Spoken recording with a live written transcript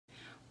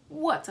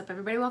What's up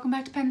everybody, welcome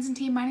back to Pens and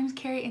Tea. My name is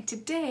Carrie and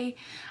today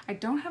I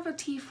don't have a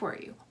tea for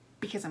you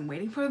because I'm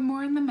waiting for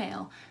more in the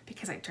mail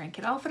because I drank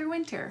it all through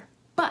winter,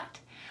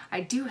 but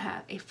I do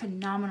have a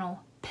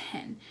phenomenal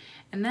pen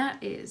and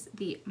that is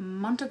the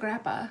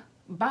Montegrappa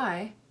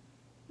by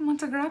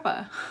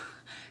Montegrappa.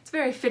 It's a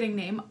very fitting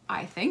name,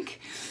 I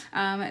think.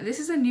 This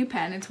is a new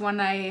pen. It's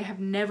one I have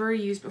never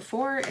used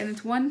before and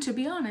it's one, to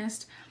be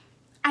honest,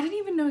 I didn't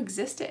even know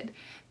existed.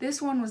 This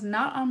one was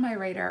not on my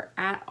radar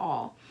at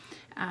all.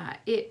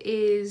 It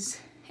is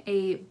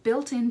a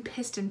built-in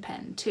piston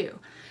pen too.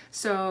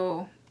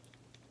 So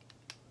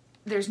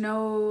there's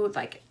no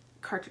like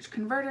cartridge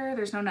converter,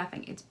 there's no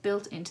nothing. It's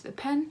built into the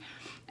pen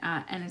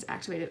and is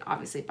activated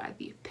obviously by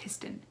the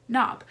piston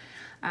knob.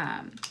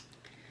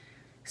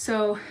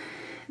 So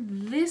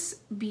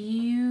this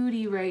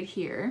beauty right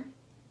here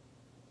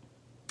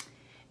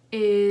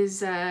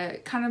is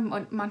kind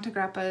of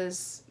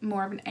Montegrappa's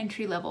more of an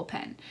entry-level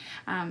pen.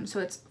 So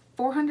it's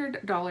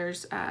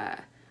 $400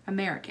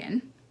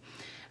 American,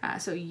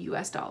 so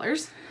US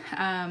dollars.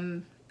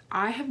 I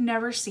have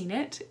never seen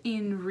it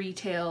in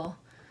retail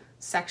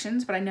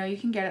sections, but I know you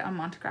can get it on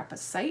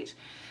Montegrappa's site.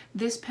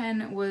 This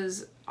pen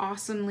was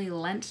awesomely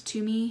lent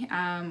to me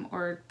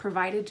or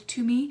provided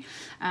to me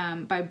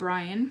by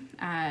Brian.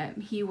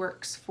 He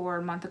works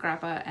for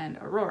Montegrappa and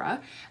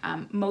Aurora.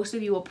 Most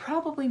of you will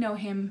probably know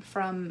him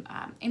from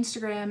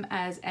Instagram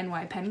as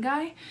NY Pen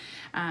Guy,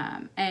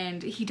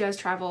 and he does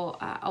travel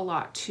a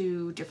lot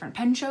to different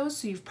pen shows,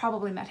 so you've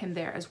probably met him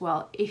there as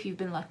well if you've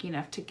been lucky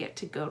enough to get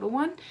to go to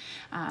one.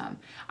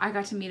 I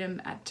got to meet him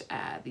at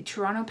the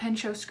Toronto Pen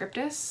Show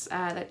Scriptus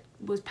that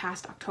was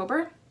past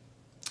October.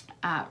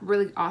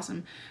 Really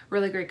awesome,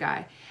 really great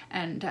guy,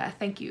 and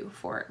thank you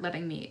for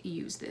letting me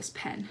use this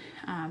pen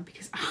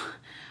because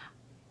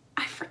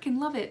I freaking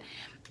love it.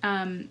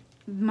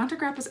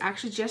 Montegrappa's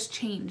actually just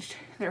changed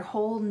their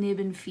whole nib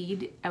and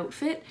feed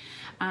outfit,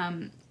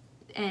 and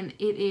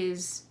it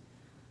is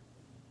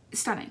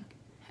stunning.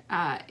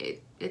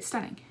 It's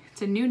stunning.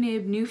 It's a new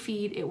nib, new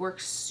feed. It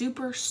works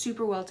super,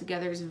 super well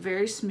together. It's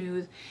very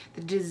smooth.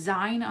 The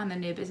design on the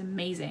nib is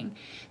amazing.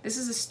 This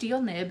is a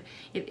steel nib.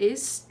 It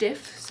is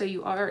stiff, so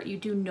you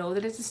do know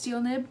that it's a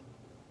steel nib.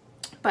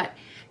 But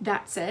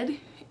that said,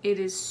 it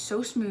is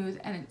so smooth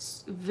and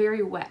it's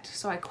very wet,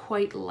 so I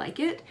quite like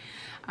it.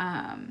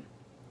 Yeah,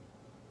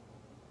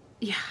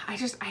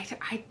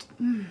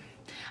 I'm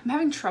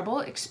having trouble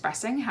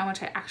expressing how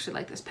much I actually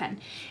like this pen.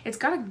 It's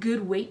got a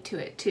good weight to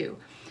it too.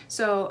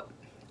 So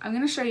I'm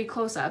gonna show you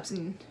close-ups,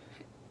 and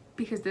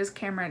because this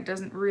camera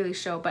doesn't really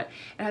show, but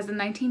it has the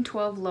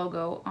 1912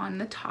 logo on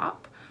the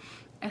top.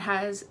 It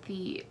has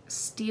the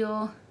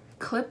steel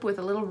clip with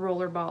a little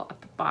roller ball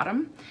at the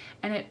bottom,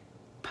 and it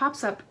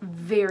pops up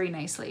very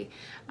nicely.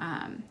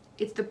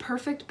 It's the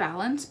perfect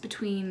balance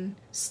between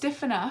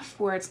stiff enough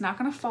where it's not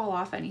gonna fall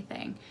off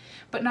anything,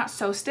 but not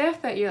so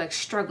stiff that you're like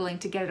struggling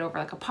to get it over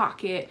like a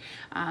pocket,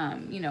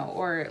 you know,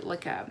 or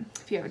like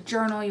if you have a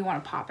journal, you wanna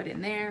pop it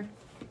in there.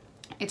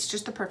 It's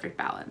just the perfect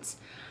balance.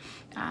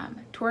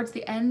 Towards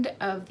the end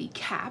of the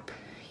cap,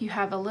 you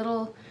have a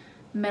little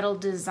metal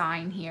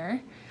design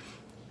here.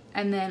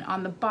 And then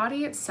on the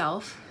body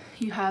itself,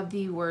 you have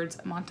the words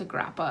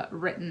Montegrappa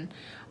written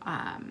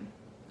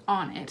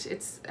on it.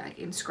 It's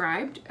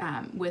inscribed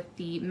with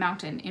the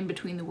mountain in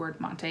between the word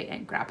Monte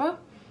and Grappa.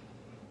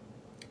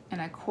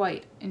 And I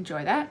quite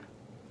enjoy that.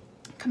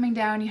 Coming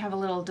down, you have a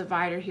little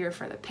divider here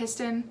for the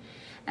piston,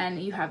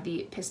 and you have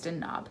the piston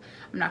knob.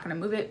 I'm not gonna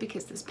move it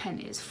because this pen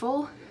is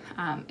full.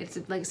 It's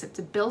like I said, it's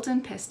a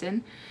built-in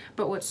piston,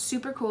 but what's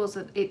super cool is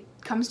that it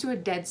comes to a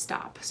dead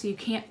stop, so you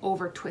can't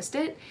over twist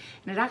it,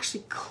 and it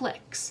actually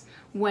clicks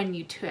when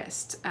you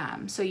twist.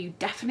 So you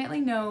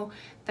definitely know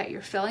that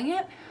you're filling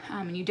it,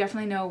 and you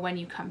definitely know when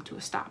you come to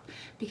a stop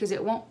because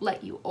it won't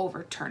let you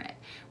overturn it,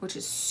 which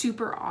is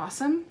super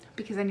awesome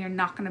because then you're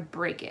not gonna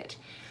break it.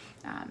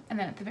 And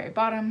then at the very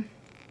bottom,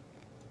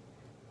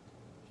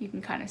 you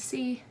can kind of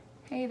see,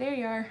 hey, there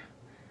you are.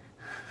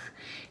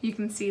 You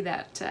can see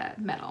that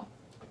metal.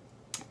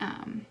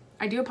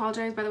 I do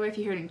apologize, by the way, if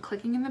you hear any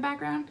clicking in the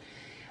background.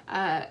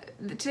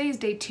 Today is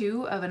day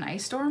 2 of an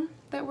ice storm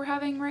that we're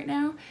having right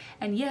now.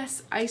 And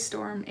yes, ice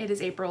storm, it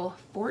is April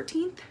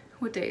 14th.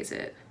 What day is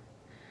it?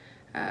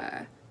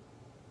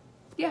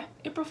 Yeah,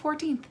 April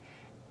 14th.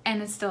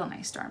 And it's still an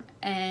ice storm.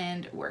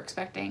 And we're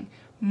expecting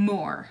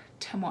more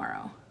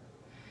tomorrow.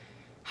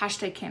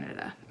 Hashtag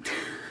Canada.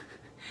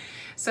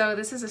 So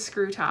this is a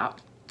screw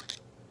top.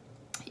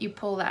 You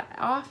pull that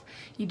off.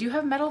 You do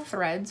have metal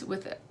threads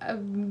with a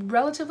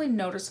relatively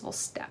noticeable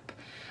step,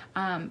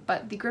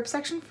 but the grip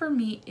section for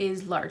me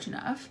is large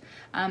enough.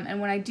 And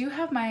when I do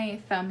have my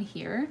thumb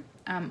here,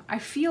 I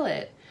feel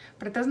it,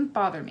 but it doesn't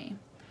bother me.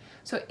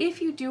 So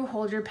if you do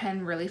hold your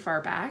pen really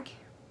far back,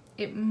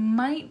 it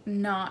might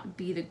not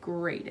be the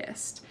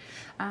greatest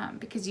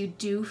because you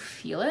do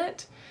feel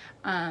it.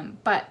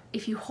 But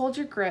if you hold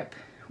your grip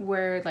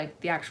where like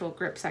the actual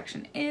grip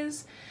section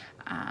is,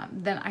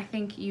 then I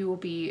think you will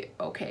be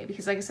okay.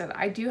 Because like I said,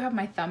 I do have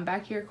my thumb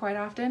back here quite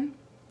often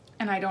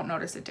and I don't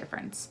notice a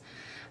difference.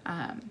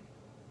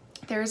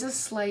 there is a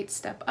slight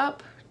step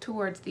up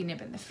towards the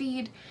nib and the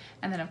feed,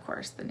 and then of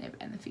course the nib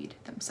and the feed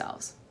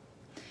themselves.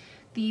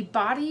 The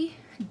body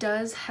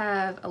does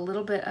have a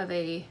little bit of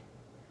a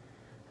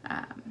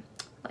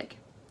like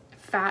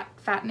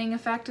fattening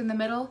effect in the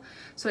middle.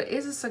 So it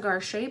is a cigar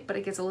shape, but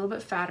it gets a little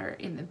bit fatter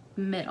in the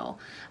middle,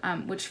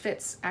 which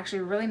fits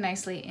actually really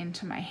nicely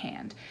into my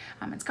hand.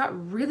 It's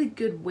got really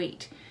good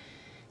weight.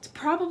 It's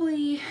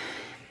probably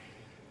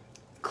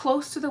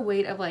close to the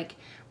weight of like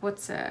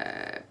what's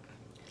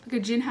like a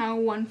Jinhao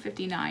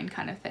 159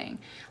 kind of thing,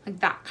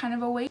 like that kind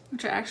of a weight,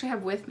 which I actually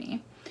have with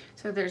me.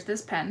 So there's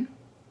this pen,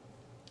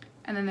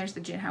 and then there's the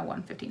Jinhao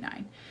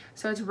 159.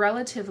 So it's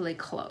relatively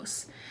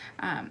close.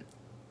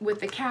 With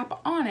the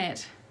cap on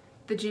it,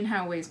 the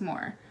Jinhao weighs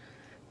more,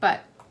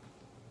 but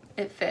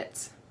it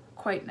fits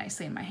quite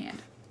nicely in my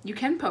hand. You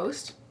can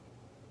post.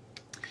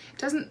 It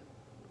doesn't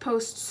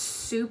post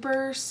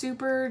super,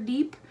 super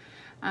deep,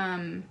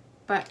 and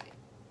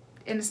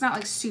it's not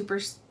like super,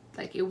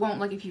 like it won't,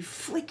 like if you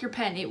flick your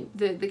pen,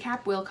 the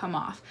cap will come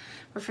off.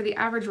 But for the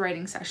average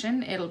writing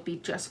session, it'll be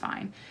just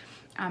fine.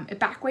 It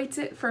backweights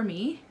it for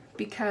me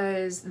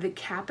because the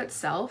cap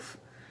itself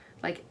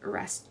like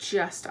rests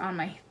just on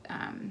my,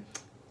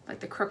 like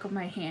the crook of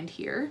my hand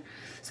here.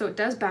 So it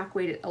does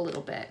backweight it a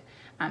little bit.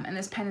 And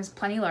this pen is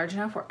plenty large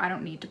enough where I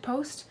don't need to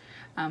post,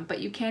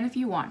 but you can if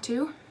you want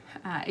to.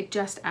 It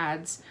just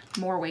adds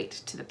more weight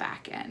to the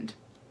back end.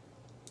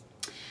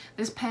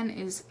 This pen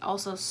is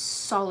also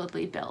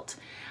solidly built.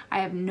 I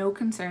have no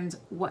concerns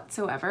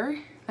whatsoever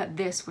that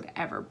this would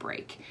ever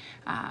break,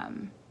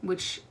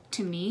 which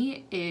to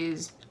me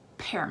is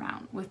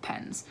paramount with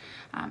pens,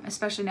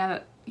 especially now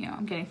that, you know,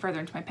 I'm getting further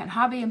into my pen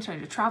hobby. I'm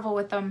starting to travel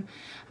with them.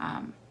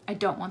 I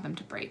don't want them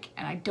to break,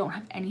 and I don't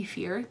have any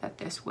fear that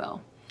this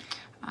will.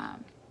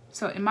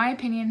 So in my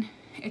opinion,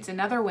 it's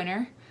another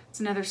winner. It's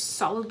another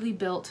solidly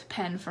built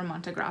pen from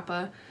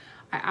Montegrappa.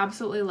 I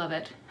absolutely love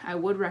it. I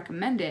would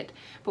recommend it,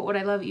 but what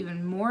I love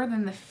even more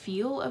than the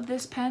feel of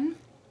this pen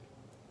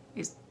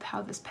is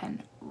how this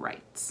pen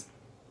writes.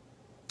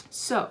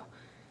 So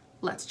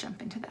let's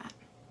jump into that.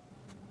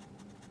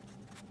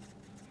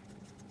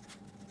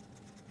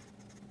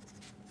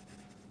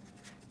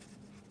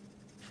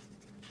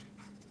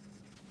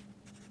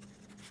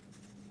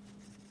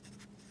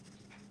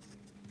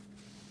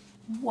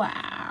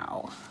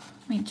 Wow,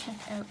 let me check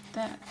out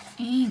that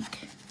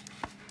ink.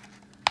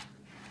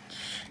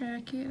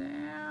 Check it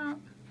out.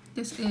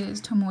 This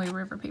is Tomoe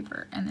River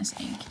paper, and this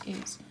ink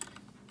is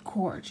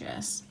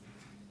gorgeous.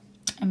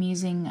 I'm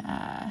using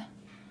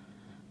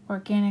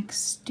Organic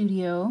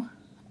Studio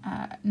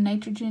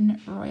Nitrogen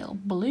Royal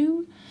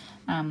Blue.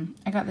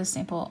 I got this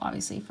sample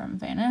obviously from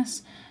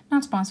Venice,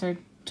 not sponsored,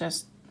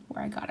 just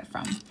where I got it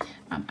from.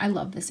 I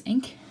love this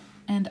ink,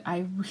 and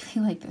I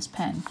really like this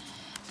pen.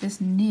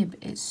 This nib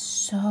is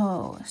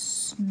so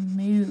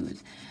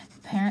smooth.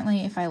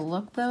 Apparently, if I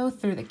look though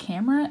through the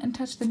camera and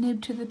touch the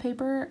nib to the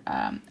paper,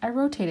 I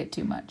rotate it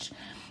too much,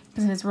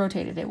 because if it's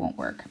rotated, it won't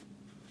work.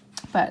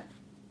 But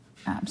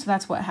so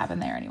that's what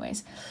happened there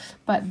anyways.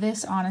 But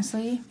this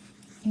honestly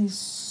is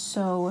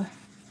so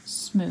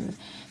smooth.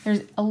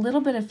 There's a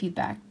little bit of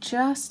feedback,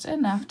 just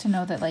enough to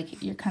know that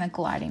like you're kind of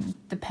gliding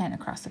the pen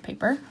across the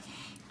paper.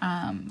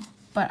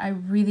 But I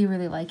really,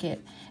 really like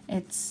it.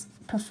 It's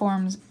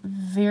performs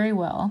very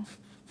well.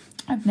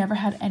 I've never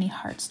had any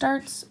hard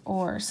starts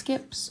or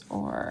skips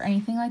or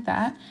anything like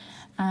that.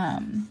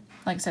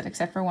 Like I said,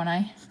 except for when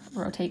I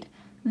rotate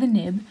the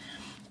nib.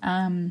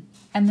 And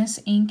this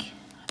ink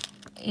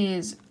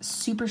is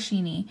super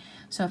sheeny.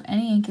 So if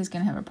any ink is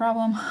going to have a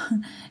problem,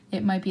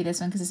 it might be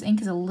this one, because this ink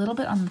is a little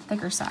bit on the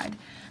thicker side.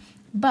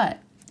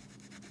 But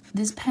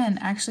this pen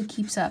actually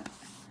keeps up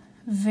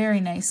very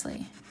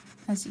nicely.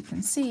 As you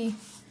can see,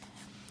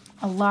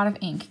 a lot of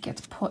ink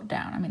gets put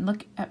down. I mean,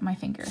 look at my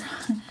finger.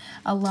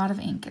 A lot of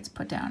ink gets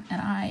put down, and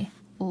I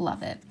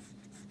love it.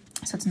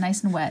 So it's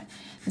nice and wet.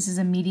 This is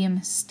a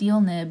medium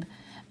steel nib,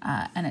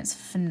 and it's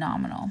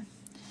phenomenal.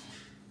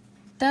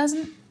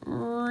 Doesn't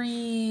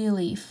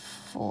really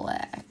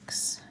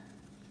flex.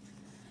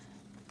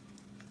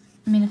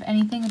 I mean, if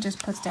anything, it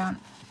just puts down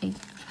a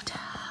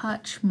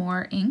touch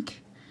more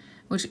ink,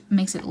 which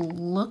makes it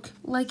look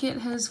like it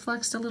has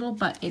flexed a little,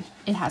 but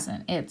it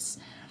hasn't.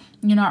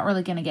 You're not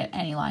really going to get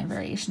any line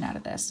variation out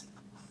of this.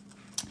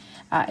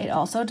 It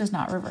also does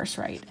not reverse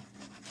write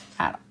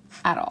at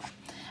all.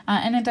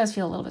 And it does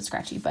feel a little bit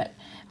scratchy, but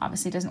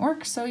obviously it doesn't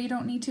work, so you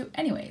don't need to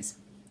anyways.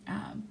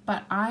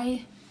 But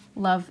I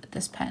love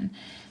this pen.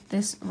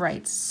 This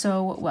writes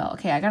so well.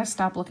 Okay, I got to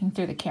stop looking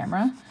through the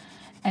camera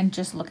and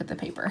just look at the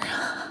paper.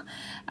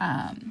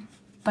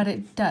 But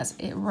it does.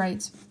 It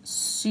writes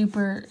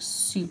super,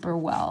 super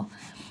well.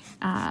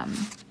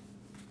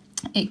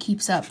 It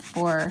keeps up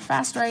for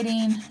fast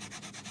writing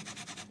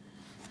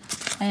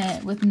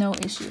with no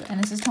issue.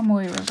 And this is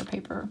Tomoe River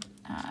paper.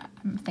 I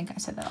think I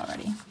said that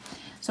already.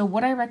 So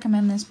would I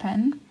recommend this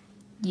pen?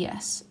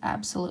 Yes,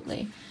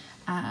 absolutely.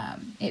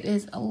 It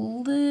is a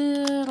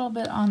little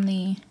bit on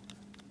the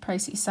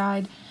pricey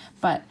side,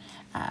 but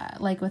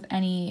like with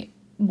any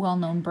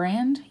well-known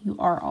brand, you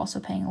are also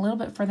paying a little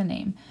bit for the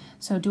name.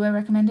 So do I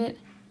recommend it?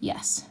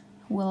 Yes.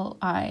 Will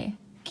I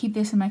keep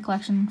this in my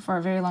collection for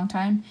a very long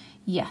time?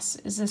 Yes.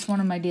 Is this one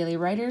of my daily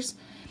writers?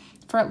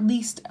 For at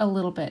least a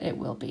little bit, it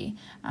will be.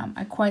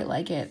 I quite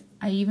like it.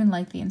 I even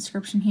like the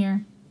inscription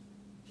here.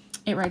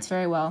 It writes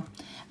very well.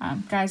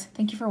 Guys,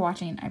 thank you for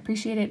watching. I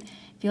appreciate it.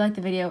 If you like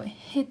the video,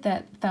 hit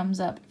that thumbs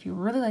up. If you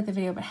really like the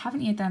video but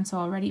haven't yet done so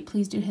already,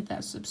 please do hit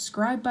that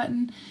subscribe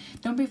button.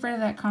 Don't be afraid of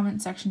that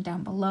comment section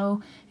down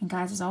below. And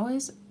guys, as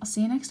always, I'll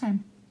see you next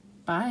time.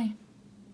 Bye.